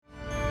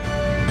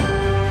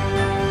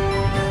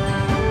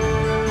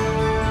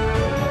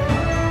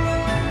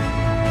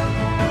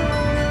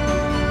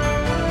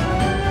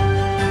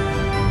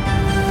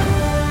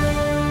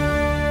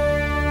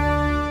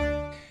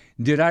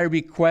Did I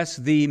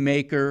request thee,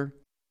 Maker,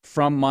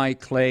 from my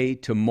clay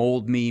to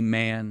mold me,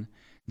 man?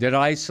 Did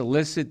I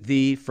solicit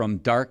thee from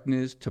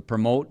darkness to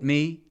promote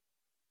me?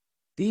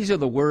 These are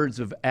the words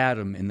of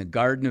Adam in the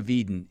Garden of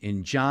Eden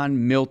in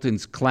John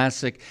Milton's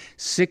classic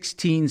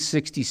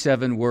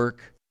 1667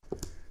 work,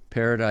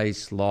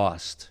 Paradise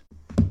Lost.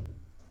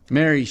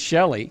 Mary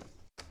Shelley,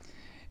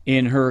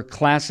 in her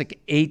classic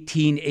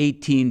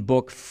 1818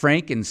 book,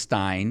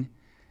 Frankenstein,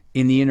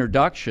 in the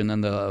introduction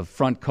on the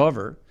front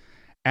cover,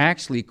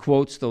 actually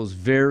quotes those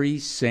very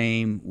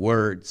same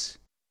words.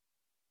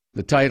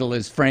 The title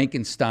is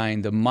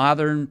Frankenstein, the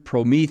Modern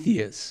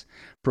Prometheus.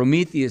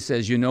 Prometheus,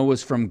 as you know,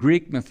 is from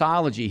Greek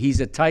mythology. He's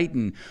a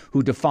titan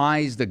who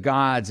defies the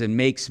gods and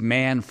makes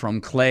man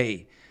from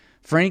clay.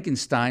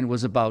 Frankenstein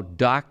was about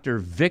Dr.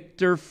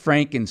 Victor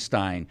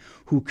Frankenstein,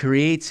 who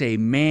creates a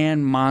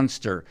man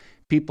monster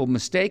people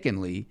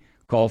mistakenly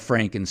call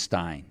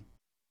Frankenstein.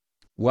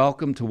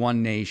 Welcome to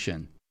One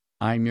Nation.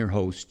 I'm your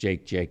host,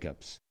 Jake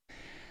Jacobs.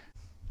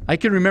 I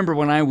can remember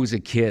when I was a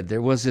kid,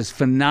 there was this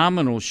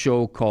phenomenal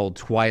show called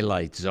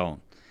Twilight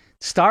Zone.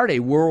 It starred a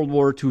World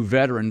War II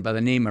veteran by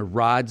the name of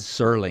Rod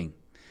Serling.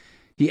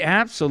 He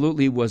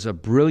absolutely was a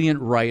brilliant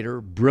writer,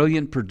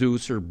 brilliant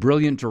producer,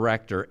 brilliant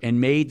director, and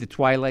made the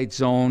Twilight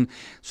Zone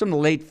from the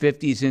late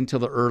 50s into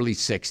the early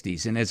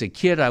 60s. And as a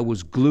kid, I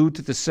was glued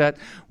to the set.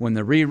 When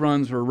the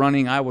reruns were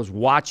running, I was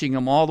watching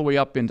them all the way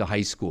up into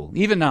high school.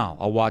 Even now,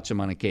 I'll watch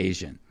them on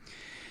occasion.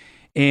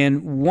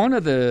 And one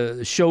of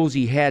the shows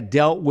he had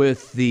dealt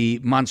with the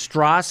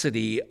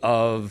monstrosity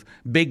of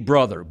Big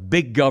Brother,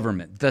 big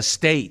government, the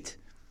state,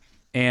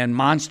 and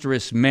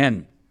monstrous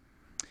men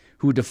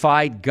who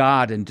defied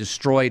God and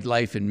destroyed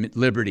life and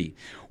liberty.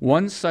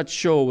 One such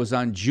show was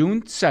on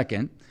June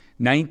 2nd,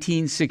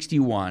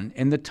 1961,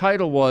 and the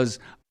title was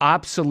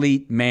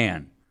Obsolete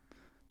Man.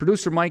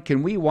 Producer Mike,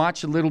 can we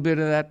watch a little bit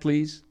of that,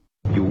 please?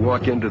 You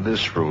walk into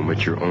this room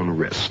at your own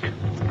risk,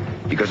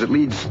 because it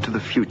leads to the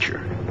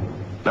future.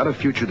 Not a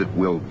future that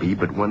will be,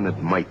 but one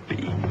that might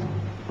be.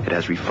 It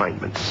has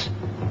refinements,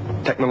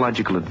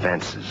 technological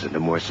advances, and a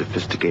more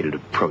sophisticated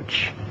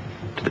approach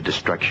to the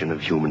destruction of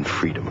human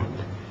freedom.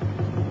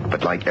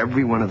 But like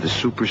every one of the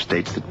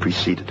super-states that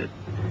preceded it,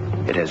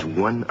 it has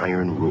one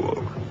iron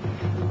rule.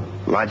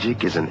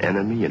 Logic is an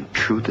enemy and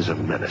truth is a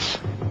menace.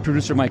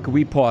 Producer Mike, can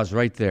we pause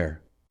right there?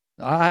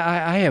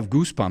 I have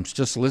goosebumps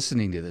just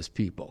listening to this,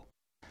 people.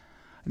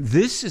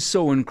 This is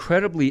so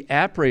incredibly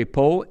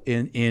apropos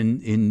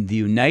in the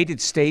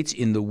United States,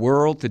 in the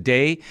world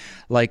today,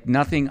 like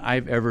nothing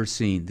I've ever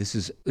seen. This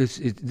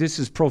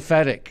is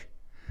prophetic.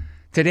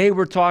 Today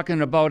we're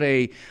talking about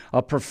a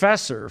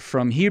professor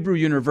from Hebrew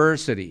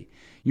University,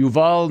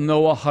 Yuval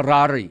Noah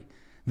Harari.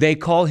 They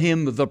call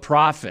him the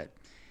prophet.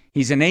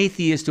 He's an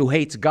atheist who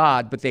hates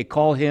God, but they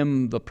call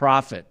him the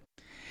prophet.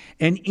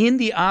 And in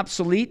The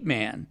Obsolete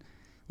Man,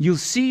 you'll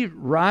see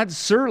Rod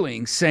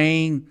Serling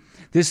saying,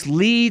 this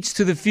leads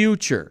to the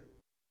future.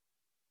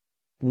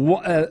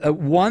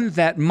 One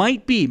that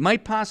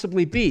might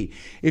possibly be.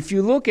 If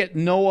you look at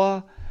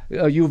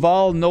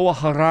Yuval Noah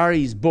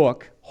Harari's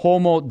book,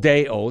 Homo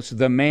Deus,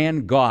 the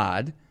man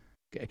God,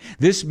 okay,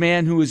 this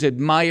man who is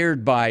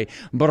admired by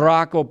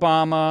Barack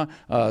Obama,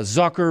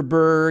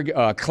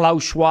 Zuckerberg,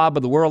 Klaus Schwab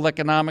of the World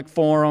Economic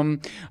Forum,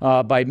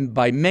 by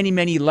many,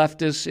 many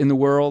leftists in the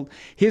world,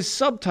 his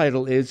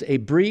subtitle is A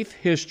Brief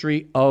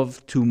History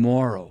of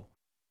Tomorrow.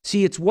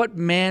 See, it's what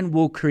man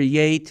will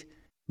create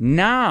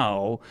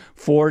now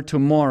for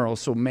tomorrow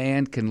so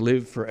man can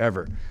live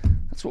forever.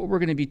 That's what we're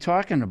going to be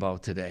talking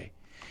about today.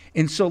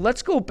 And so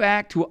let's go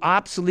back to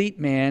Obsolete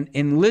Man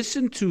and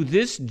listen to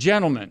this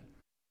gentleman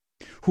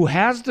who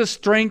has the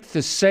strength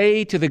to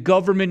say to the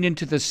government and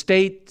to the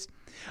state,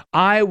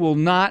 I will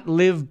not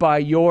live by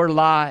your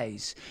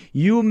lies.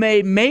 You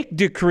may make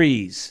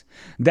decrees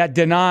that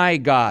deny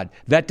God,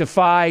 that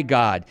defy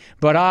God,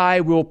 but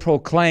I will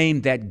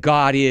proclaim that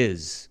God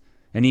is.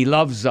 And he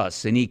loves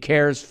us, and he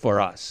cares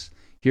for us.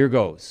 Here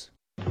goes.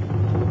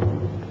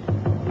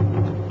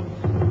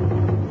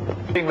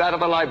 Being that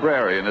of a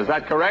librarian, is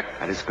that correct?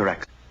 That is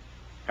correct.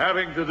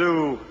 Having to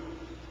do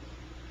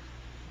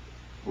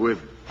with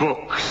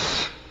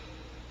books.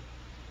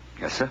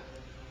 Yes, sir?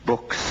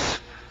 Books.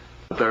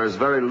 There is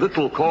very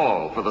little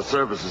call for the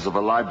services of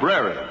a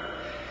librarian.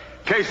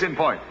 Case in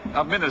point,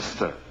 a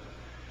minister.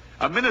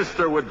 A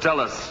minister would tell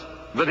us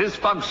that his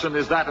function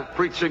is that of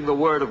preaching the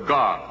Word of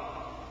God.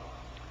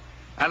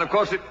 And of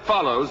course it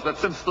follows that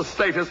since the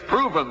state has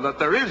proven that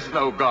there is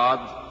no God,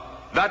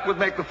 that would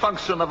make the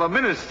function of a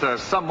minister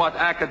somewhat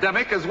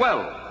academic as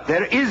well.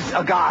 There is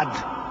a God.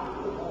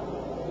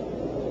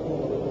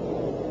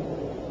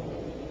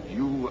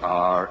 You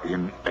are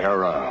in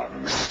error,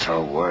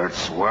 Mr.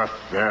 Wordsworth.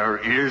 There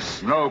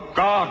is no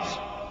God.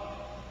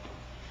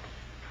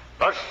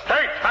 The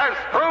state has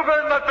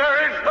proven that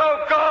there is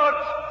no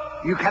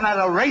God. You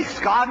cannot erase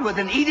God with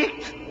an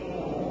edict.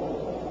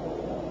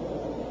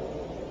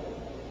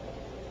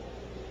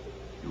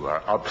 You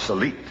are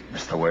obsolete,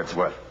 Mr.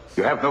 Wordsworth.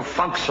 You have no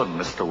function,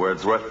 Mr.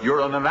 Wordsworth. You're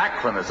an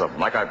anachronism,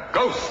 like a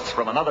ghost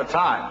from another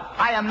time.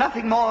 I am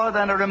nothing more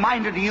than a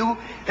reminder to you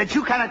that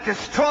you cannot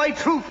destroy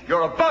truth.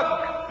 You're a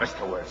bug,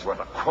 Mr. Wordsworth,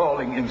 a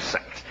crawling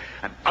insect.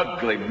 An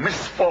ugly,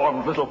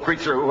 misformed little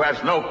creature who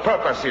has no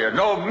purpose here,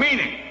 no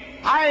meaning.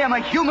 I am a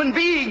human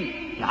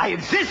being. I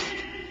exist.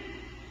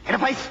 And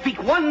if I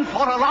speak one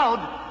thought aloud,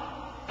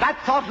 that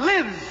thought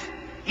lives,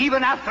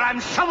 even after I'm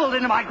shoveled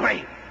into my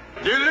grave.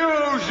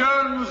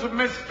 Delusions,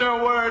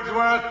 Mr.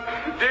 Wordsworth.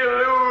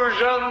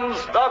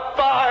 Delusions. The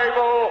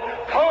Bible,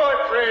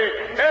 poetry,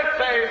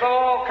 essays,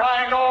 all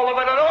of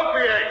it an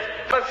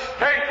opiate. The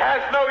state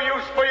has no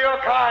use for your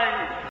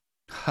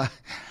kind.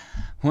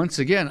 Once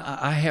again,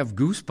 I have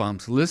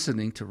goosebumps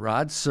listening to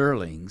Rod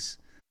Serling's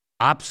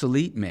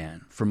Obsolete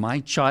Man from my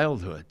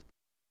childhood.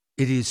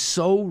 It is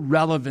so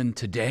relevant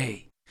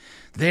today.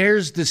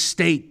 There's the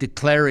state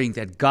declaring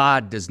that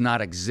God does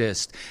not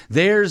exist.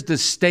 There's the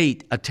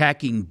state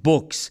attacking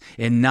books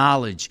and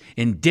knowledge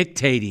and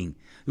dictating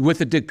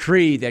with a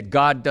decree that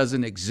God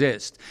doesn't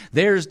exist.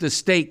 There's the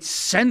state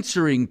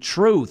censoring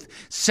truth,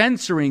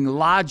 censoring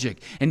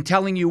logic, and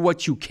telling you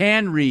what you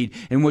can read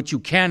and what you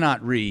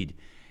cannot read.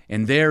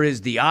 And there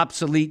is the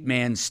obsolete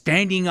man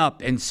standing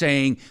up and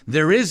saying,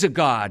 there is a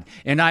God,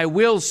 and I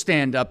will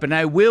stand up, and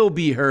I will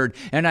be heard,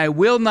 and I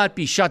will not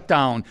be shut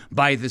down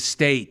by the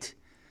state.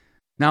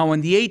 Now,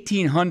 in the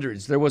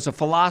 1800s, there was a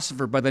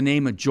philosopher by the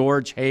name of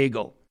George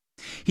Hegel.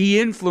 He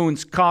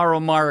influenced Karl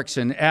Marx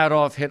and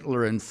Adolf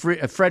Hitler and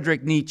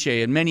Friedrich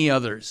Nietzsche and many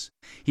others.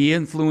 He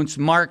influenced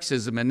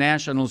Marxism and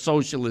National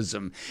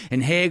Socialism.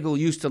 And Hegel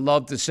used to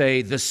love to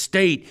say, the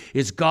state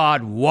is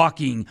God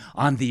walking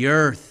on the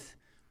earth.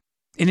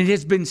 And it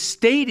has been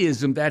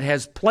statism that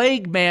has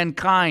plagued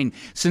mankind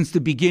since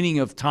the beginning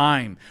of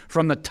time,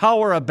 from the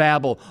Tower of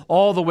Babel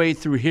all the way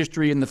through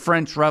history and the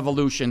French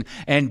Revolution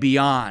and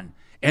beyond.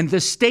 And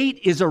the state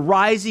is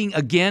arising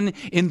again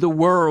in the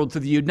world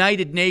through the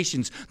United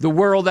Nations, the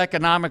World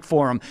Economic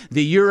Forum,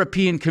 the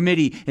European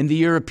Committee, and the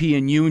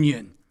European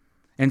Union.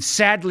 And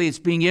sadly, it's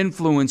being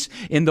influenced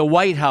in the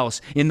White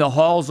House, in the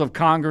halls of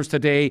Congress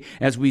today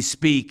as we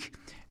speak.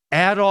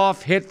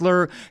 Adolf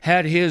Hitler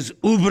had his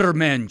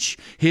Übermensch,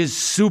 his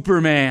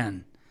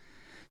Superman.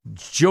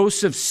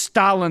 Joseph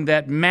Stalin,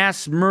 that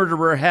mass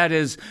murderer, had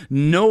his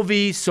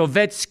Novi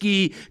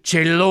Sovietsky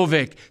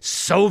Chelovik,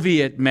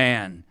 Soviet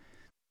man.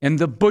 And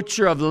the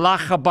butcher of La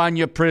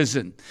Habana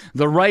prison,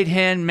 the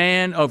right-hand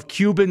man of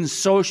Cuban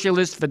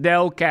socialist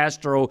Fidel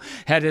Castro,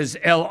 had his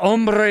El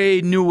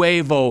Hombre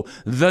Nuevo,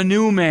 the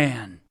new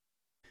man.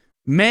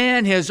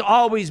 Man has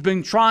always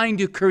been trying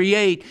to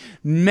create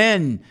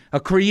men, a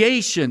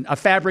creation, a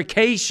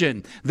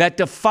fabrication that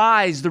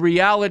defies the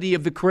reality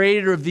of the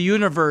creator of the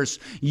universe,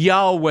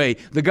 Yahweh,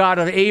 the God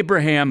of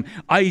Abraham,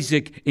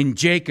 Isaac, and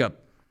Jacob.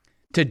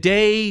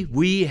 Today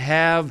we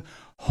have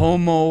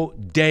Homo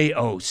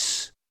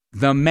Deus,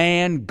 the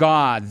man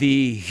God,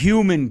 the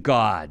human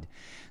God.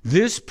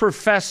 This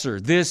professor,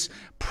 this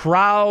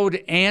proud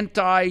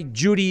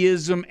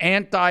anti-Judaism,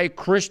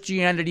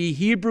 anti-Christianity,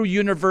 Hebrew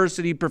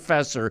University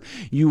professor,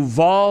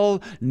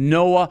 Yuval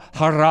Noah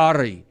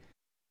Harari.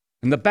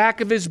 In the back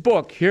of his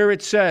book, here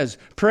it says,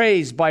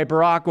 praised by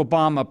Barack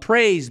Obama,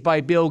 praised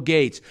by Bill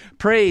Gates,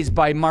 praised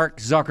by Mark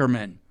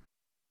Zuckerman.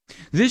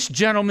 This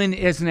gentleman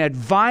is an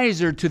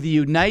advisor to the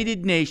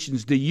United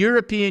Nations, the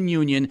European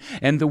Union,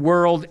 and the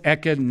World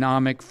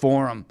Economic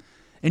Forum.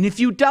 And if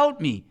you doubt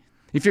me,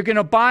 if you're going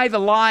to buy the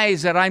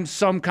lies that I'm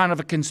some kind of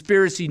a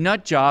conspiracy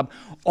nut job,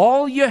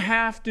 all you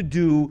have to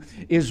do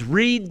is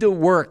read the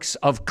works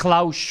of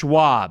Klaus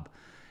Schwab,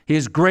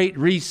 his Great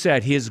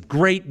Reset, his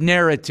great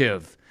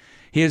narrative,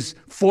 his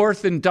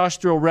Fourth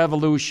Industrial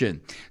Revolution.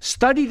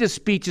 Study the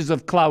speeches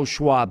of Klaus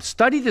Schwab.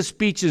 Study the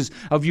speeches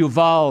of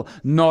Yuval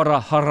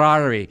Noah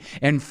Harari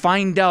and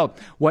find out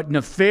what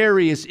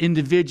nefarious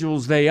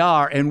individuals they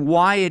are and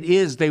why it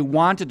is they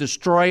want to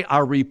destroy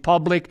our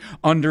republic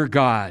under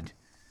God.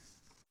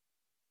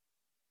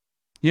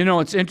 You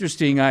know, it's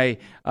interesting. I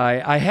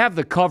have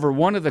the cover.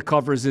 One of the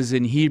covers is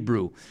in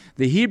Hebrew.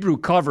 The Hebrew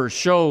cover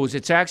shows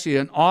it's actually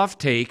an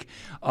off-take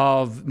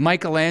of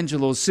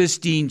Michelangelo's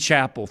Sistine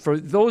Chapel. For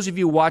those of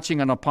you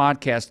watching on a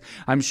podcast,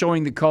 I'm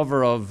showing the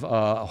cover of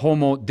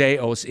Homo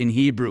Deus in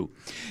Hebrew.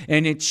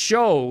 And it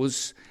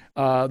shows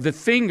the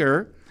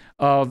finger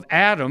of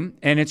Adam,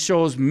 and it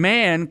shows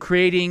man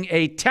creating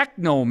a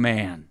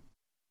techno-man.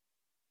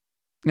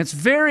 It's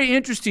very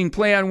interesting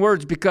play on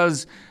words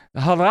because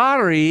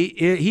Harari,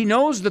 he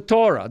knows the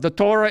Torah. The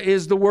Torah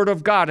is the Word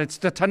of God. It's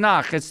the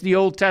Tanakh. It's the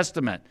Old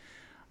Testament.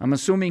 I'm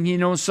assuming he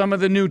knows some of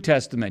the New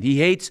Testament. He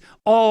hates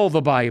all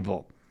the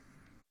Bible.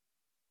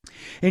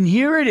 And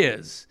here it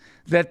is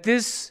that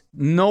this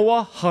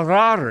Noah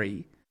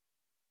Harari,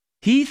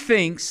 he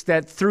thinks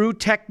that through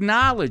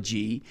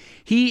technology,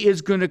 he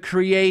is going to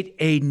create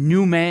a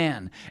new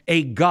man,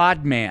 a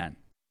God man.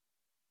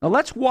 Now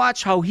let's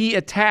watch how he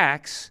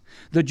attacks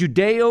the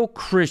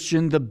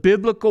Judeo-Christian, the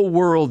biblical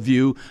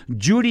worldview,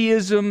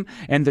 Judaism,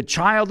 and the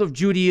child of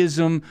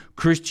Judaism,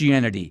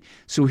 Christianity.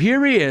 So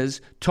here he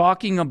is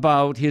talking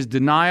about his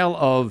denial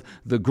of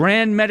the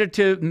grand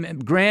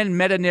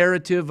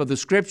meta-narrative of the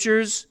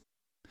Scriptures.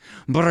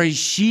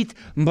 Bereshit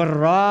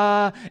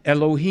bara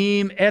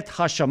Elohim et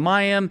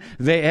hashamayim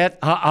ve'et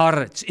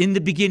haaretz. In the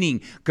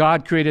beginning,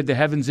 God created the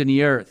heavens and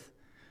the earth.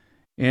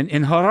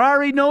 And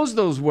Harari knows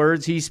those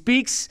words. He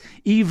speaks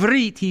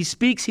Ivrit, he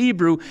speaks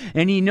Hebrew,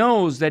 and he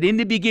knows that in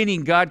the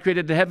beginning, God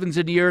created the heavens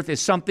and the earth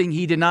is something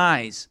he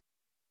denies.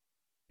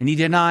 And he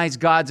denies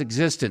God's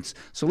existence.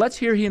 So let's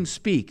hear him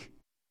speak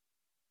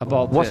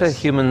about what this. What are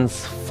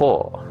humans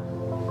for?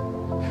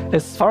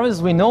 As far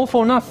as we know,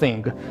 for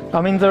nothing. I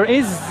mean, there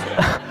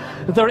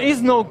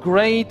is no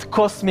great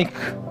cosmic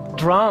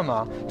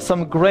drama,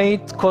 some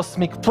great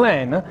cosmic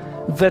plan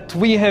that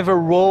we have a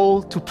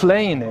role to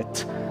play in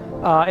it.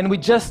 And we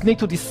just need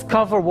to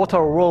discover what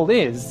our role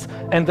is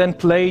and then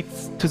play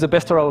it to the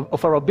best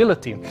of our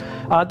ability.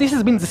 This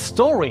has been the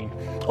story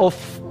of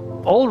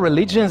all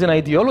religions and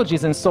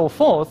ideologies and so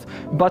forth,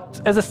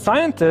 but as a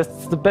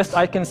scientist, the best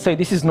I can say,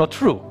 this is not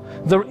true.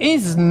 There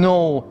is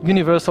no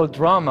universal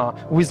drama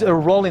with a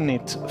role in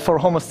it for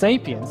Homo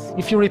sapiens.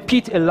 If you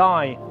repeat a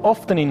lie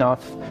often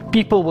enough,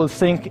 people will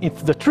think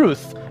it's the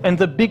truth, and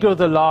the bigger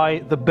the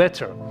lie, the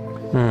better.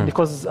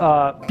 Because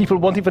people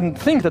won't even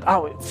think that,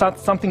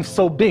 something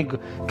so big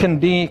can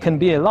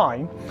be a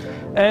lie.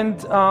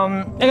 And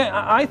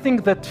I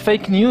think that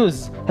fake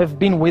news have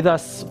been with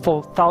us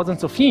for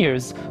thousands of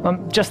years.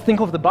 Just think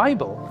of the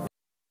Bible.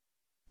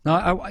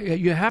 Now,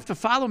 you have to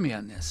follow me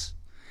on this.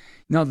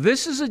 Now,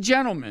 this is a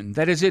gentleman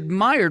that is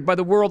admired by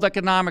the World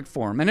Economic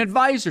Forum, an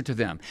advisor to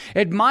them,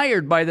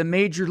 admired by the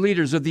major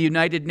leaders of the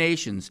United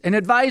Nations, an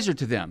advisor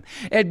to them,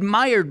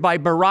 admired by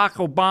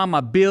Barack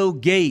Obama, Bill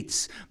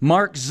Gates,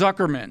 Mark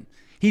Zuckerman.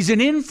 He's an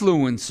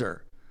influencer,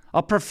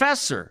 a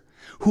professor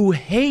who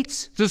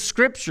hates the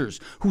Scriptures,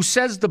 who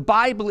says the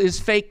Bible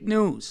is fake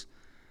news.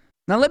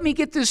 Now, let me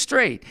get this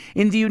straight.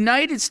 In the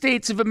United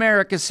States of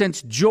America,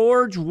 since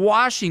George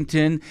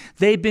Washington,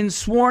 they've been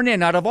sworn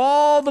in. Out of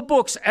all the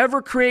books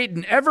ever created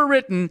and ever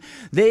written,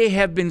 they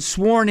have been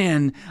sworn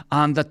in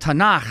on the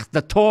Tanakh,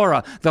 the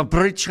Torah, the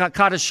Brit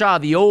Chadashah,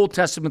 the Old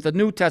Testament, the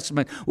New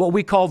Testament, what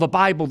we call the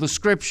Bible, the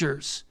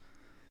Scriptures.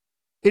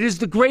 It is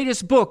the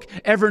greatest book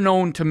ever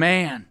known to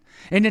man.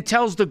 And it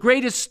tells the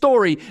greatest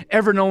story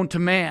ever known to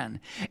man.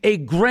 A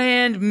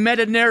grand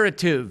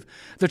meta-narrative,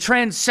 the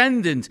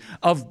transcendence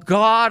of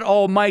God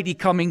Almighty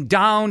coming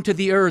down to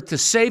the earth to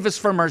save us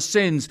from our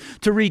sins,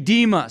 to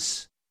redeem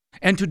us,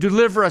 and to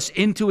deliver us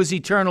into his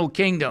eternal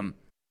kingdom.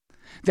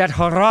 That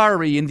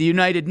Harari in the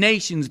United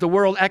Nations, the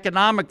World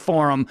Economic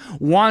Forum,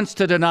 wants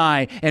to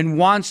deny and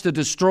wants to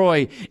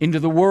destroy into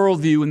the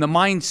worldview and the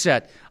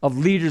mindset of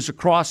leaders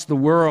across the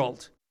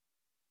world.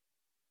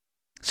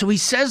 So he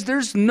says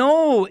there's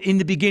no, in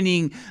the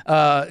beginning,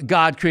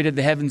 God created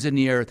the heavens and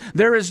the earth.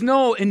 There is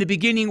no, in the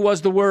beginning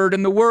was the Word,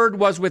 and the Word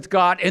was with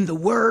God, and the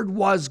Word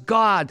was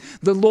God,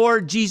 the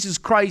Lord Jesus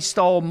Christ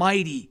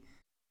Almighty.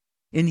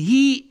 And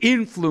he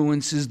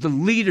influences the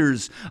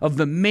leaders of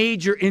the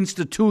major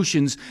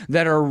institutions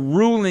that are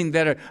ruling,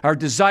 that are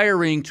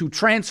desiring to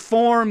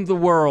transform the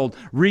world,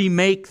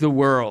 remake the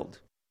world.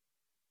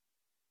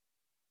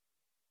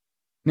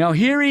 Now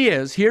here he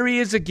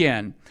is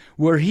again,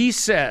 where he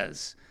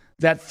says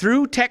that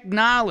through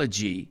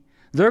technology,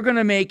 they're going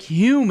to make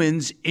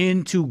humans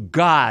into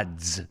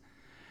gods.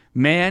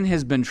 Man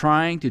has been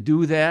trying to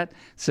do that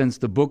since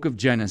the book of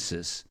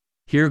Genesis.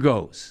 Here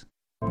goes.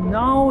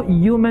 Now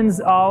humans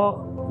are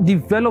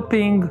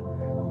developing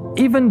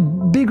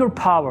even bigger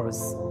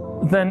powers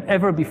than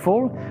ever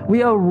before.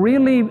 We are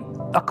really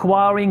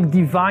acquiring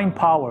divine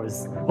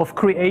powers of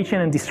creation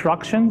and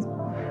destruction.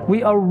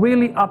 We are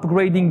really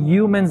upgrading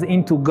humans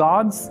into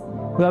gods.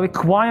 We are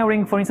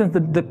acquiring, for instance,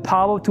 the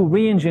power to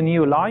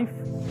re-engineer life.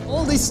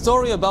 All this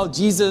story about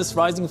Jesus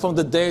rising from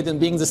the dead and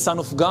being the Son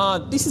of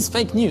God, this is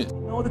fake news.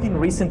 You know that in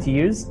recent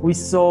years, we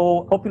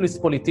saw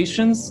populist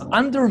politicians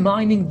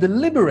undermining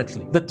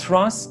deliberately the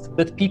trust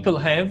that people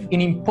have in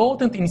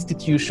important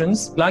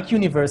institutions like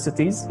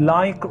universities,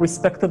 like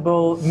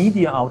respectable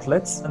media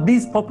outlets.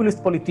 These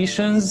populist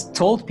politicians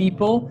told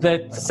people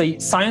that, say,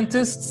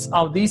 scientists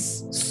are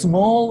this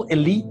small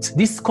elite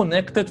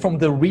disconnected from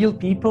the real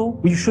people.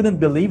 We shouldn't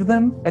believe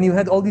them. And you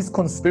had all these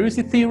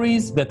conspiracy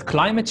theories that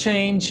climate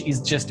change is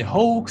just a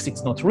hoax,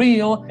 it's not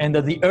real, and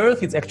that the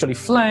earth is actually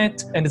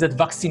flat, and that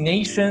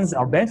vaccinations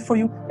are bad for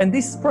you, and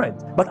this spread.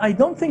 But I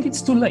don't think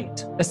it's too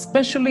late.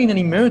 Especially in an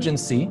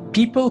emergency,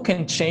 people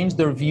can change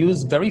their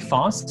views very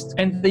fast,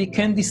 and they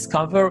can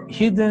discover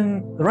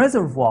hidden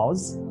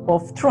reservoirs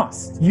of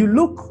trust. You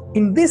look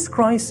in this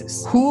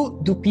crisis, who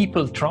do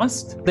people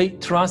trust? They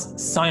trust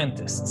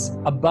scientists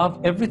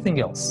above everything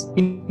else.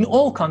 In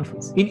all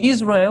countries. In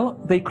Israel,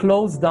 they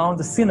closed down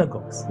the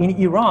synagogues. In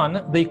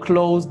Iran, they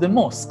closed the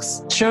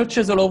mosques.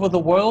 Churches all over the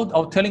world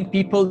are telling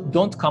people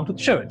don't come to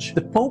church.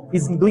 The Pope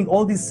is doing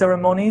all these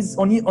ceremonies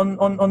on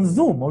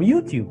Zoom or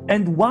YouTube.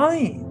 And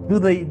why do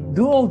they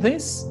do all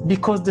this?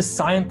 Because the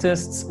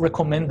scientists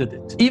recommended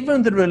it.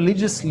 Even the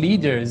religious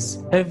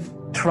leaders have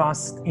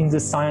trust in the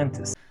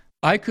scientists.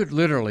 I could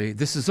literally,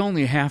 this is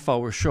only a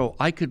half-hour show,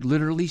 I could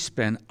literally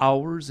spend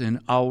hours and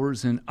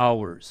hours and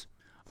hours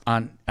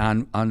on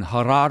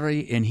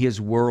Harari and his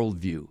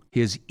worldview,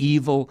 his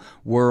evil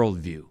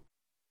worldview.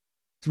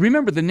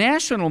 Remember, the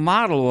national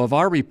motto of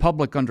our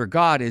republic under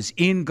God is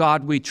 "In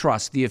God We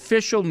Trust," the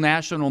official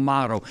national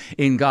motto,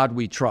 "In God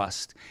We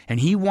Trust." And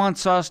he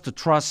wants us to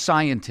trust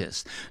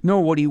scientists. No,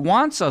 what he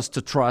wants us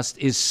to trust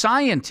is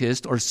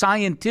scientists or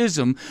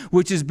scientism,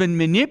 which has been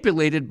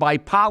manipulated by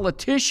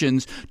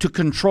politicians to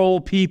control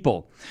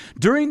people.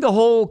 During the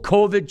whole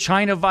COVID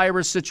China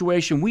virus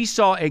situation, we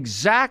saw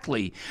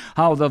exactly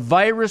how the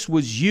virus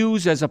was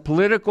used as a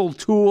political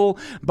tool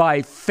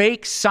by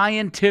fake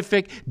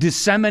scientific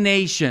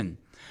dissemination.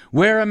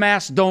 Wear a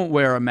mask, don't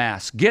wear a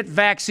mask. Get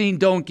vaccine,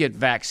 don't get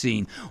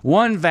vaccine.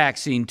 1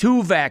 vaccine,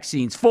 2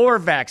 vaccines, 4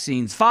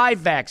 vaccines, 5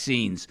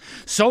 vaccines.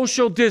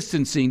 Social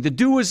distancing, the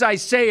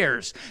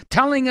do-as-I-sayers,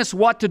 telling us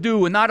what to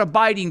do and not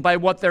abiding by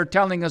what they're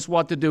telling us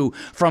what to do.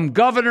 From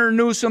Governor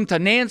Newsom to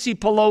Nancy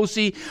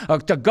Pelosi,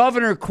 to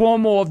Governor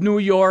Cuomo of New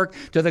York,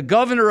 to the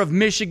Governor of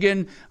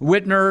Michigan,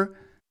 Whitmer.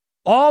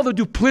 All the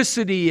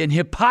duplicity and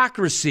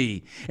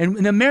hypocrisy.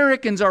 And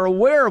Americans are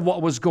aware of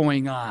what was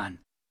going on.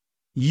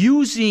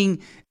 Using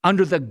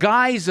under the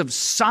guise of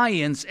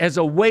science as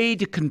a way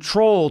to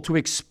control, to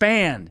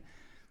expand.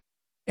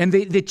 And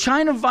the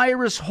China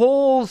virus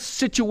whole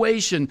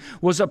situation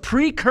was a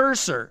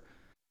precursor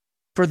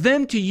for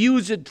them to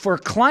use it for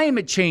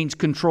climate change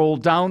control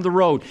down the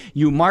road.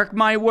 You mark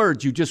my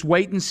words, you just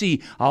wait and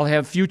see. I'll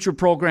have future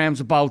programs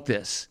about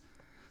this.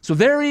 So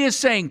there he is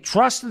saying,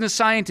 trust in the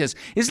scientists.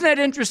 Isn't that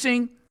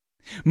interesting?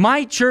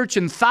 My church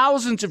and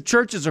thousands of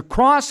churches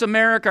across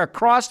America,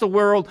 across the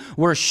world,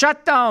 were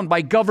shut down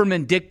by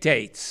government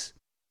dictates.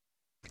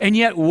 And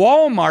yet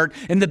Walmart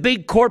and the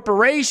big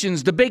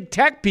corporations, the big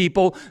tech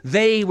people,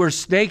 they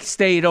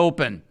stayed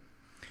open.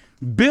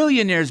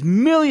 Billionaires,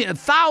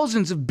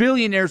 thousands of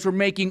billionaires were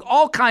making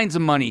all kinds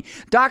of money.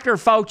 Dr.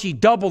 Fauci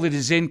doubled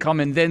his income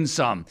and then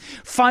some.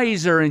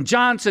 Pfizer and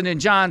Johnson &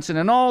 Johnson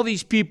and all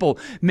these people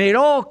made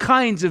all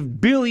kinds of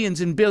billions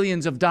and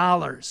billions of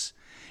dollars.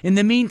 In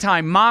the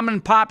meantime, mom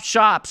and pop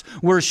shops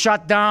were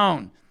shut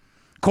down.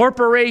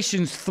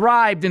 Corporations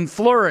thrived and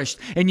flourished,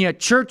 and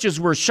yet churches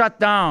were shut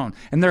down.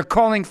 And they're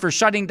calling for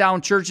shutting down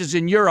churches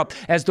in Europe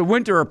as the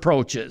winter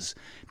approaches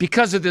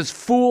because of this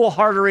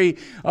foolhardy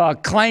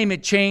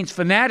climate change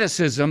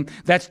fanaticism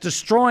that's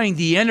destroying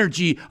the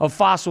energy of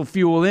fossil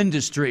fuel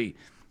industry.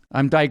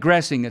 I'm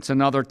digressing. It's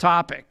another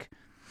topic.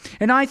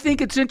 And I think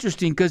it's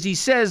interesting because he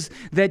says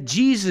that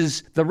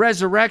Jesus, the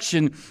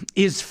resurrection,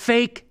 is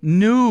fake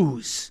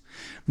news.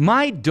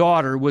 My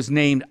daughter was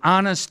named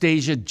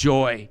Anastasia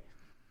Joy.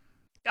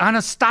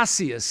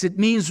 Anastasius, it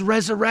means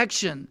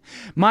resurrection.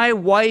 My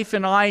wife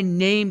and I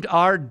named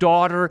our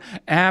daughter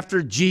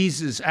after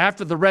Jesus,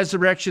 after the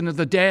resurrection of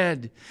the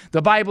dead.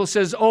 The Bible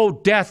says, "Oh,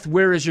 death,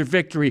 where is your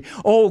victory?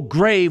 Oh,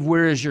 grave,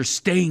 where is your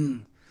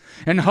sting?"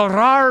 And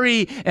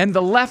Harari and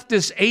the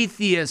leftist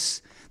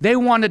atheists, they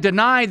want to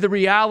deny the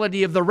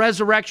reality of the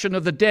resurrection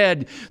of the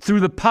dead through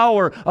the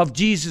power of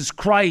Jesus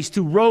Christ,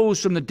 who rose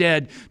from the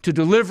dead to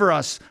deliver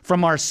us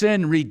from our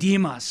sin,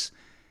 redeem us.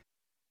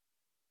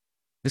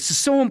 This is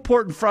so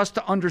important for us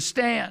to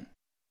understand.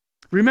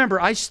 Remember,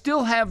 I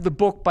still have the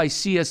book by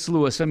C.S.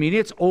 Lewis. I mean,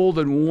 it's old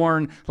and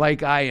worn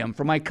like I am,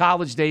 from my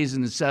college days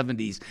in the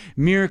 70s,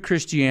 Mere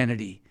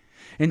Christianity.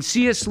 And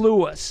C.S.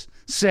 Lewis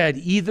said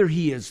either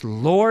he is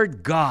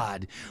Lord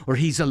God or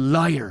he's a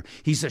liar,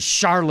 he's a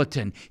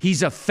charlatan,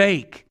 he's a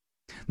fake.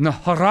 Now,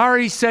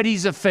 Harari said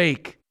he's a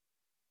fake.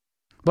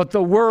 But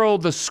the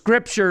world, the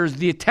scriptures,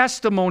 the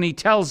testimony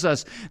tells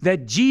us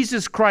that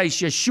Jesus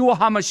Christ, Yeshua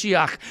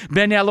HaMashiach,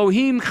 Ben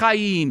Elohim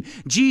Chaim,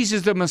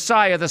 Jesus the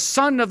Messiah, the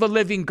Son of the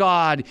living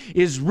God,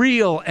 is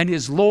real and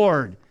is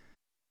Lord,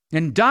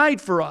 and died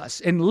for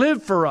us, and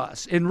lived for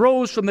us, and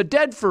rose from the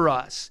dead for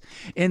us.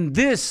 And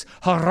this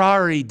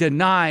Harari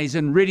denies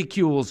and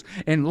ridicules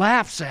and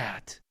laughs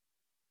at.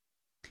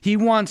 He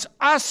wants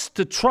us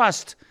to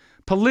trust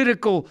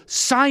political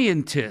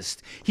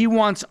scientists. He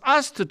wants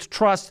us to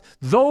trust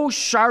those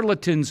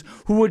charlatans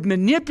who would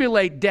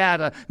manipulate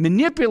data,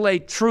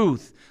 manipulate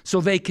truth, so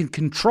they can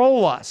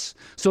control us,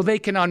 so they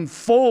can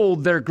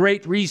unfold their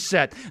great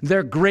reset,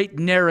 their great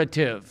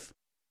narrative.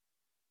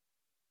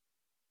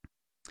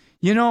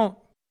 You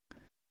know,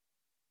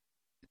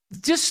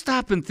 just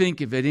stop and think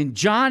of it. In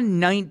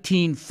John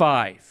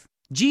 19:5,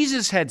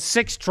 Jesus had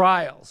 6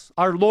 trials,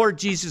 our Lord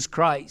Jesus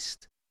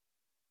Christ.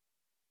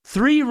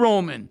 3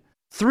 Roman,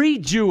 3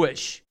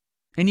 Jewish.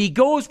 And he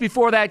goes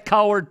before that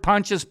coward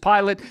Pontius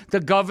Pilate, the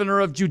governor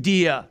of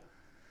Judea.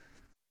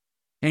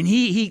 And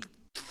he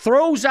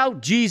throws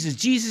out Jesus.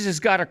 Jesus has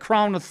got a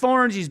crown of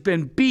thorns. He's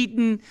been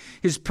beaten.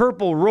 His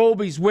purple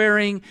robe he's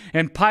wearing.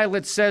 And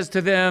Pilate says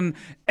to them,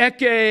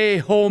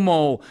 Ecce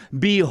homo,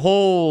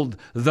 behold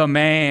the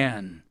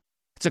man.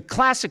 It's a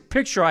classic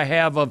picture I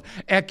have of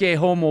Ecce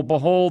homo,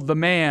 behold the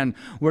man,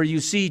 where you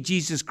see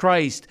Jesus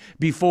Christ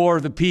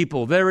before the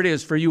people. There it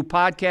is for you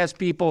podcast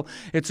people.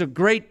 It's a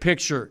great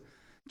picture.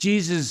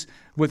 Jesus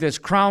with his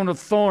crown of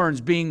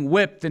thorns being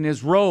whipped in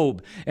his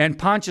robe. And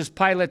Pontius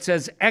Pilate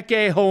says,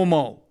 Ecce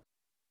homo,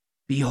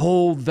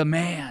 behold the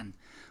man.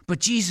 But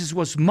Jesus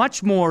was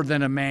much more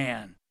than a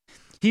man.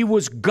 He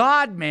was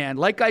God-man.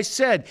 Like I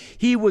said,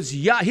 he was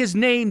his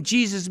name,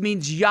 Jesus,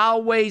 means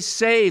Yahweh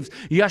saves.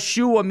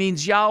 Yeshua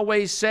means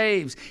Yahweh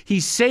saves. He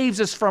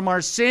saves us from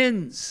our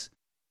sins.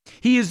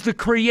 He is the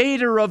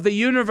creator of the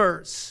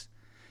universe.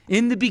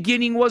 In the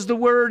beginning was the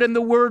Word, and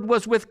the Word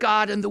was with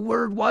God, and the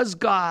Word was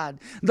God.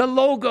 The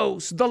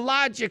Logos, the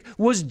logic,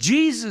 was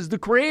Jesus, the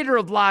creator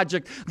of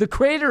logic, the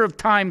creator of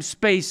time,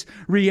 space,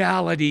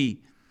 reality.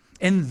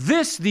 And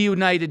this, the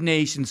United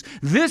Nations,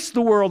 this,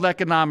 the World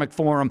Economic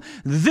Forum,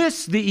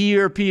 this, the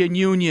European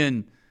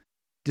Union,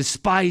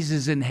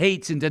 despises and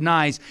hates and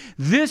denies.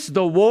 This,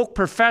 the woke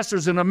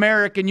professors in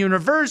American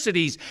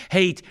universities,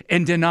 hate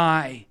and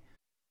deny.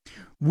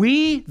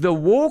 We, the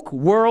woke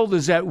world,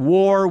 is at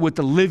war with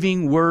the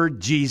living word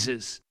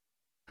Jesus.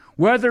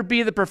 Whether it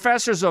be the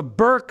professors of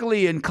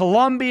Berkeley and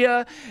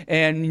Columbia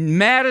and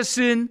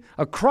Madison,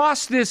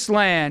 across this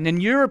land,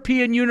 and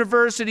European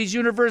universities,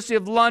 University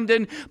of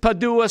London,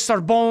 Padua,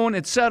 Sorbonne,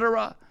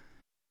 etc.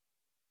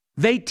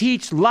 They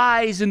teach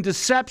lies and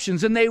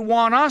deceptions, and they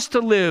want us to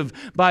live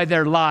by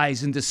their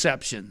lies and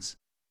deceptions.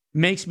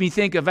 Makes me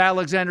think of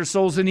Alexander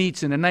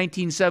Solzhenitsyn in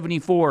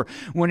 1974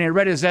 when I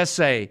read his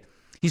essay.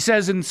 He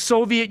says in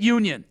Soviet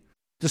Union,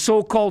 the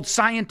so-called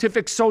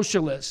scientific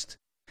socialists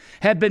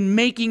have been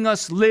making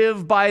us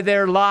live by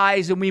their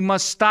lies, and we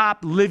must stop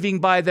living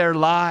by their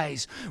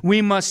lies.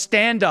 We must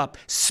stand up,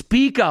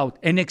 speak out,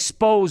 and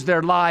expose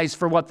their lies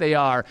for what they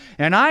are.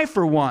 And I,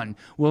 for one,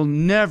 will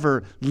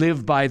never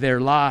live by their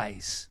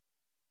lies.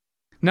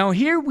 Now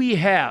here we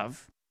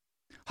have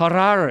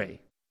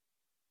Harari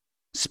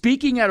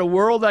speaking at a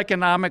World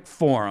Economic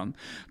Forum,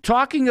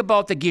 talking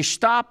about the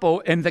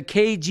Gestapo and the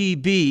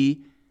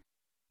KGB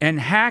and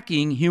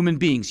hacking human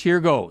beings. Here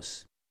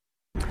goes.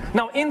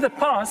 Now, in the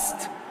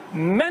past,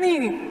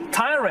 many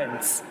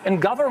tyrants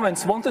and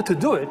governments wanted to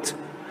do it,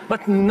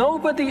 but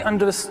nobody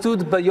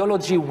understood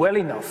biology well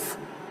enough.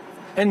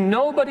 And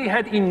nobody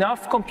had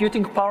enough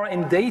computing power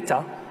and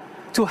data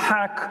to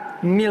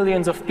hack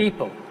millions of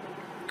people.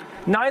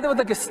 Neither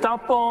the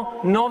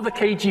Gestapo nor the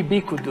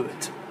KGB could do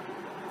it.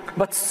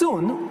 But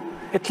soon,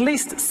 at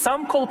least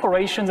some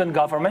corporations and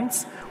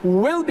governments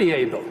will be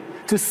able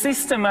to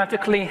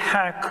systematically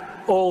hack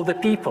all the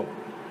people.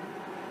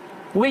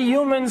 We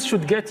humans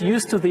should get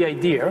used to the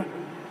idea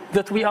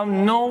that we are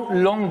no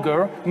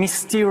longer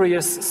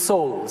mysterious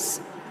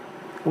souls.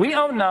 We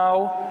are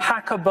now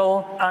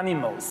hackable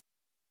animals.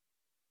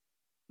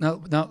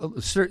 Now,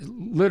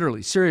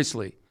 literally,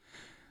 seriously,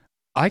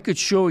 I could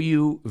show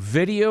you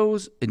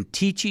videos and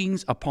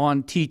teachings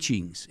upon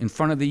teachings in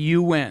front of the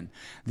UN,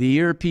 the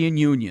European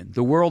Union,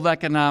 the World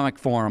Economic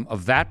Forum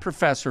of that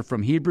professor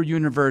from Hebrew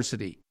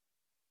University.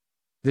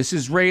 This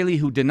Israeli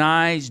who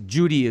denies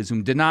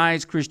Judaism,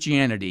 denies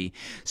Christianity,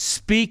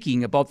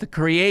 speaking about the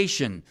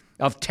creation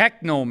of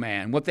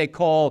techno-man, what they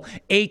call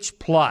H+.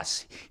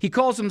 He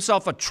calls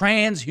himself a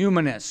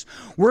transhumanist.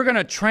 We're going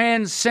to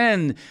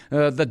transcend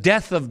the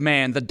death of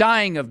man, the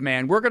dying of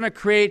man. We're going to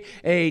create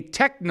a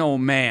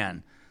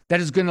techno-man that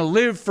is going to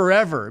live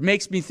forever. It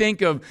makes me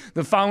think of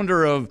the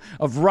founder of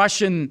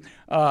Russian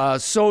the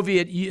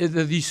Soviet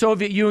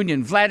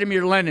Union,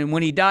 Vladimir Lenin.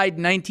 When he died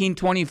in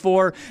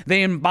 1924,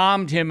 they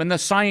embalmed him, and the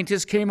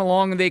scientists came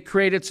along and they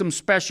created some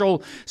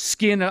special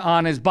skin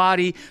on his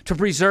body to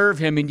preserve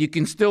him, and you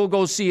can still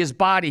go see his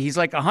body. He's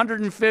like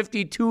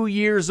 152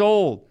 years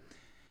old.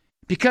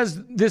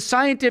 Because the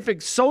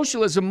scientific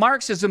socialism,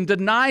 Marxism,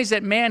 denies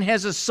that man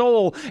has a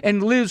soul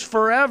and lives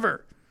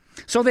forever.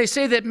 So they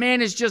say that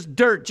man is just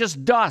dirt,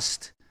 just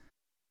dust.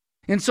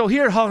 And so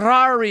here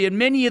Harari and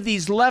many of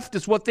these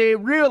leftists, what they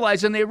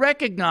realize and they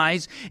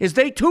recognize is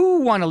they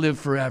too want to live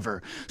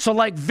forever. So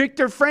like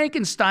Victor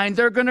Frankenstein,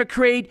 they're going to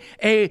create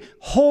a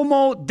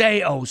homo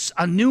deus,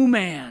 a new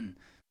man.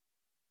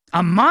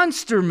 A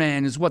monster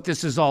man is what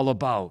this is all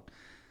about.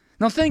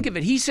 Now think of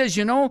it. He says,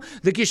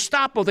 the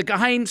Gestapo, the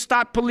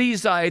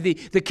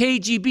Geheimstaatpolizei, the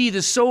KGB,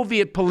 the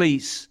Soviet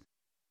police,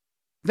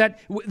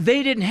 that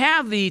they didn't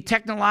have the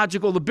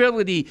technological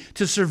ability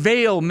to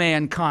surveil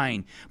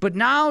mankind. But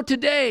now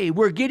today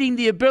we're getting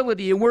the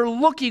ability, and we're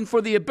looking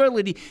for the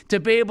ability to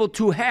be able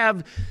to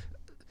have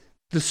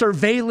the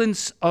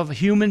surveillance of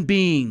human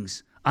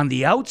beings, on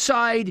the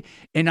outside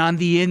and on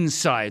the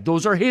inside.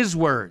 Those are his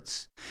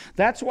words.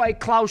 That's why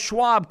Klaus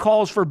Schwab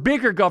calls for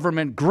bigger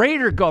government,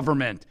 greater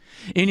government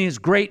in his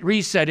Great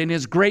Reset, in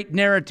his great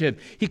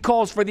narrative. He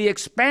calls for the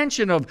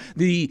expansion of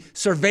the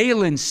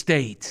surveillance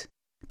state.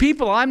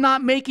 People, I'm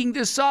not making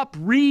this up.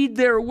 Read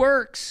their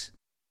works.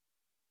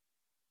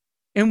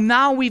 And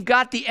now we've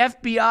got the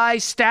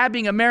FBI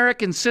stabbing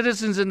American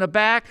citizens in the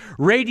back,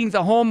 raiding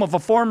the home of a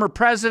former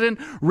president,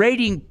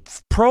 raiding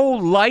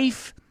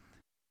pro-life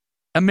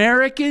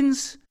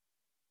Americans.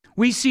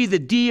 We see the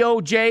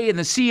DOJ and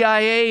the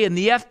CIA and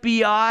the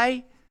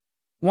FBI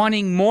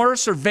wanting more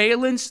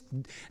surveillance,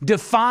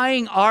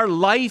 defying our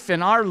life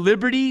and our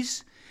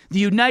liberties. The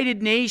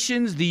United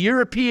Nations, the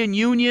European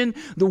Union,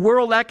 the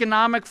World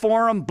Economic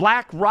Forum,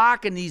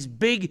 BlackRock, and these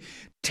big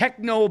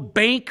techno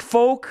bank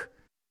folk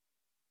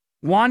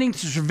wanting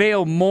to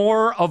surveil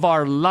more of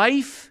our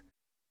life.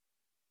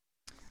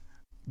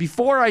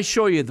 Before I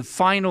show you the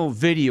final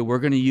video we're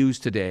going to use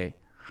today,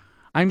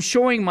 I'm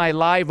showing my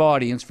live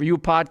audience, for you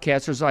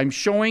podcasters, I'm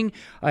showing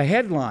a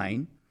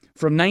headline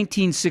from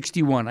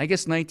 1961. I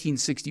guess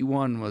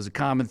 1961 was a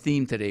common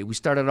theme today. We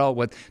started out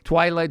with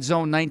Twilight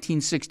Zone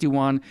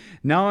 1961.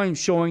 Now I'm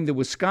showing the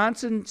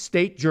Wisconsin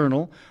State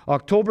Journal,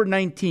 October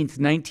 19th,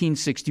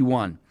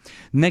 1961.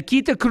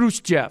 Nikita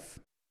Khrushchev,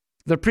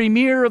 the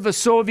premier of the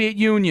Soviet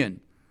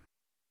Union,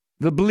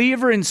 the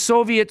believer in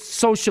Soviet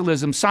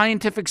socialism,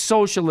 scientific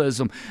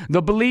socialism,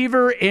 the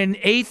believer in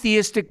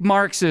atheistic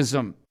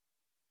Marxism,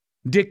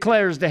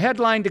 the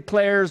headline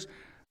declares,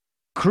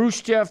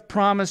 Khrushchev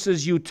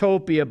promises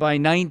utopia by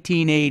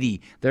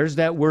 1980. There's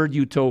that word,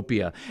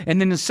 utopia. And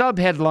then the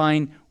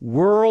subheadline,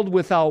 world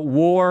without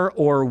war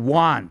or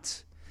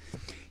want.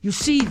 You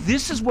see,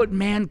 this is what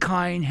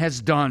mankind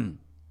has done.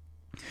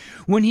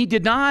 When he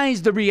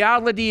denies the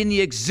reality and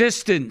the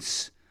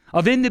existence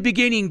of in the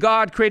beginning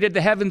God created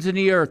the heavens and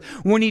the earth,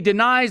 when he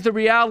denies the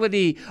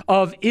reality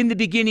of in the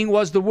beginning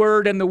was the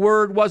Word and the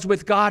Word was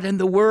with God and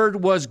the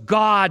Word was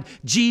God,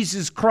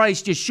 Jesus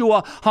Christ,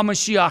 Yeshua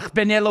HaMashiach,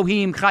 Ben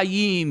Elohim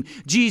Chayim,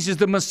 Jesus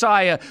the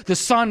Messiah, the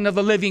Son of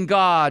the living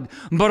God,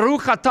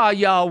 Baruch Atah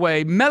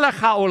Yahweh, Melech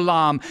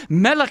HaOlam,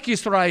 Melech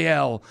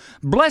Yisrael.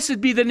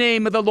 Blessed be the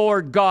name of the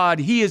Lord God.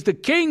 He is the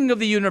King of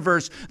the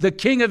universe, the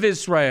King of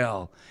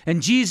Israel.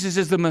 And Jesus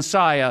is the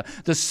Messiah,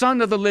 the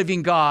Son of the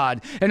living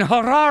God. And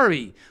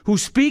Harari, who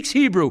speaks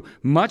Hebrew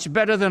much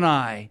better than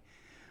I,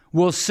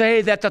 will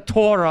say that the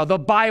Torah, the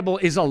Bible,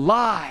 is a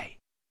lie.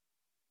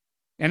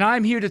 And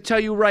I'm here to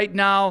tell you right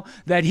now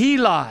that he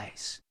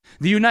lies.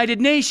 The United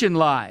Nations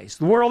lies.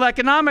 The World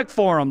Economic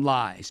Forum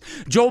lies.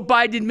 Joe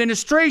Biden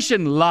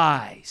administration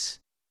lies.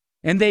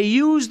 And they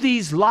use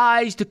these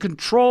lies to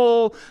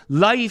control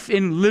life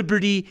and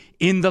liberty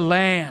in the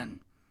land.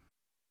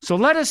 So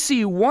let us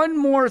see one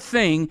more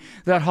thing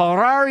that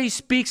Harari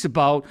speaks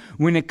about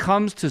when it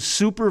comes to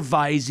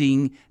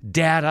supervising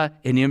data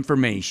and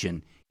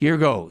information. Here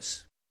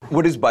goes.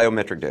 What is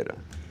biometric data?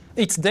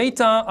 It's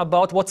data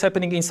about what's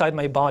happening inside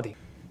my body.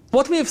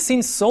 What we have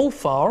seen so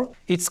far,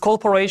 it's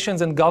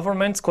corporations and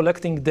governments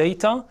collecting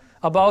data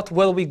about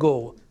where we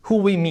go, who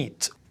we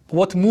meet,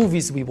 what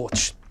movies we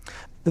watch.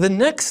 The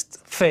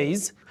next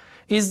phase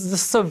is the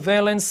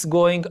surveillance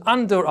going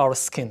under our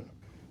skin.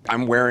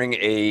 I'm wearing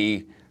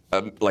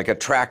like a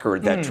tracker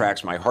that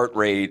tracks my heart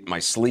rate, my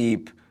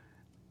sleep.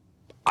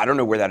 I don't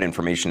know where that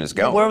information is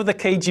going. Wear the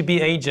KGB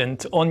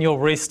agent on your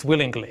wrist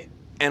willingly.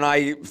 And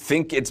I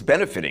think it's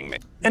benefiting me.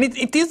 And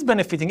it is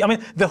benefiting. I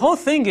mean, the whole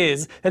thing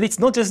is that it's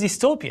not just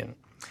dystopian,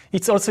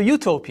 it's also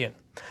utopian.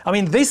 I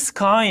mean, this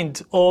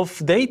kind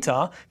of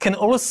data can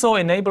also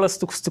enable us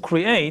to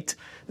create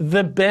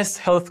the best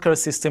healthcare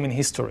system in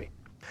history.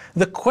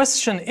 The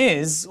question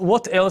is,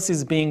 what else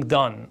is being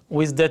done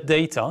with that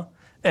data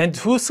and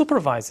who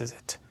supervises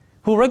it?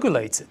 Who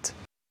regulates it?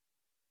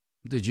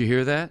 Did you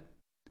hear that?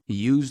 He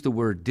used the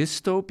word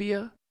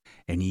dystopia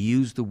and he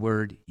used the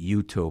word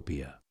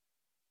utopia.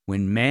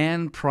 When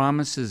man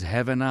promises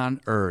heaven on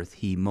earth,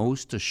 he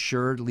most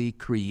assuredly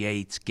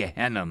creates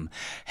Gehenna,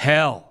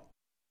 hell.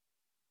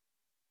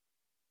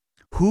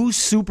 Who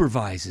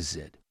supervises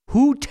it?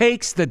 Who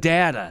takes the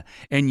data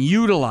and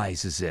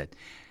utilizes it?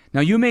 Now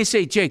you may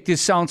say, Jake,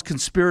 this sounds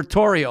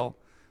conspiratorial.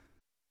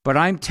 But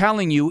I'm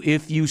telling you,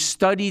 if you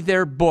study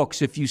their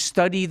books, if you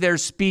study their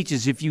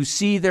speeches, if you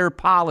see their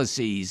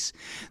policies,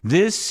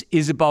 this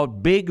is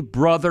about big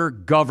brother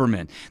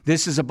government.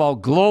 This is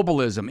about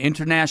globalism,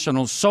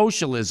 international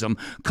socialism,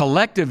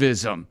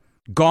 collectivism,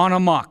 gone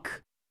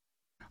amok.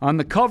 On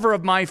the cover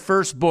of my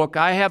first book,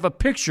 I have a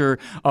picture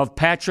of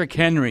Patrick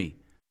Henry.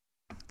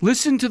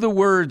 Listen to the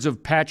words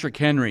of Patrick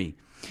Henry.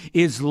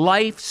 Is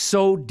life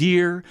so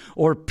dear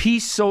or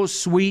peace so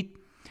sweet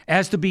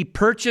as to be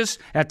purchased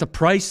at the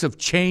price of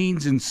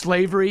chains and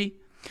slavery?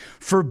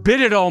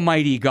 Forbid it,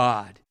 Almighty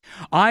God.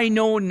 I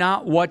know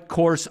not what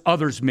course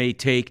others may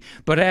take,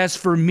 but as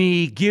for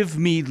me, give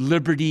me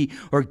liberty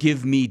or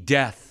give me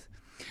death.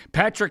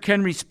 Patrick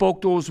Henry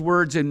spoke those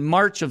words in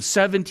March of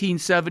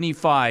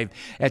 1775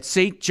 at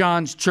St.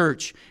 John's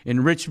Church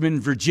in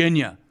Richmond,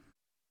 Virginia.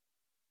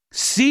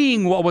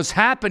 seeing what was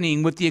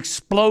happening with the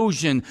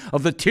explosion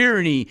of the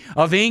tyranny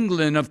of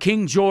England, of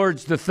King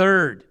George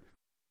III.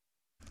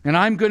 And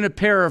I'm going to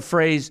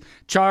paraphrase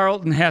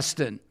Charlton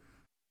Heston,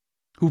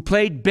 who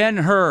played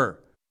Ben-Hur,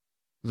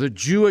 the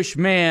Jewish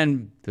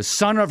man, the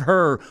son of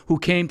Hur, who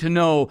came to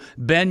know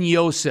Ben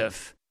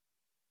Yosef,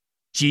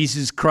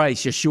 Jesus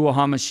Christ, Yeshua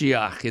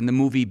HaMashiach, in the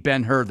movie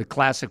Ben-Hur, the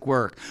classic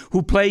work,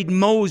 who played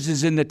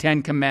Moses in the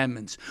Ten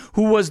Commandments,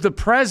 who was the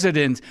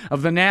president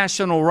of the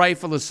National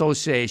Rifle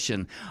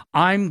Association.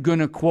 I'm going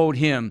to quote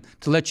him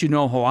to let you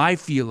know how I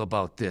feel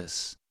about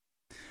this.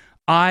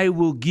 I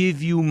will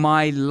give you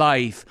my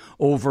life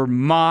over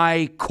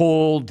my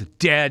cold,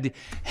 dead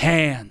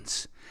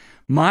hands.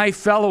 My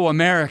fellow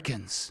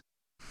Americans,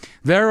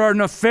 there are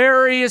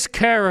nefarious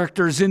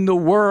characters in the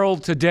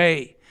world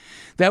today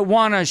that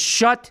want to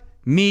shut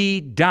me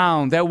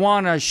down, that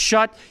want to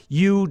shut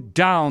you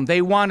down.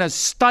 They want to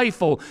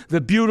stifle the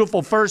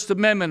beautiful First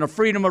Amendment of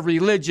freedom of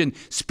religion,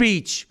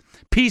 speech,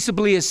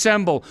 peaceably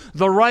assemble,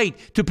 the right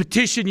to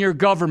petition your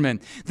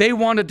government. They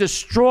want to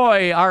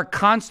destroy our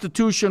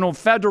constitutional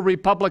federal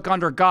republic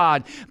under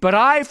God. But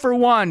I, for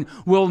one,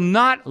 will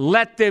not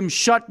let them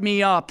shut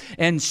me up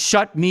and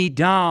shut me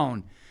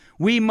down.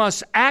 We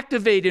must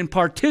activate and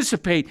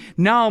participate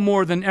now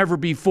more than ever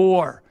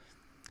before.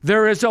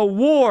 There is a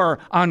war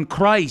on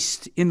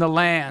Christ in the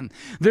land.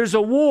 There's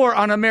a war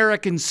on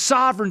American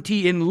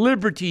sovereignty and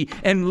liberty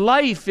and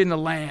life in the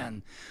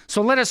land.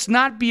 So let us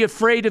not be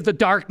afraid of the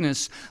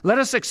darkness. Let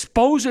us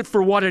expose it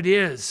for what it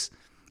is.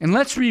 And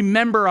let's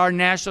remember our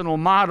national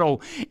motto,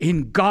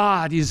 in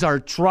God is our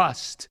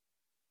trust.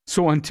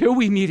 So until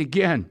we meet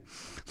again,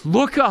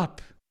 look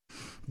up.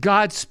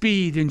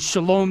 Godspeed and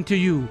shalom to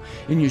you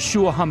in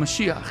Yeshua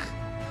HaMashiach,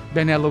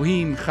 Ben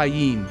Elohim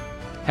Chaim.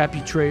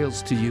 Happy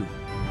trails to you.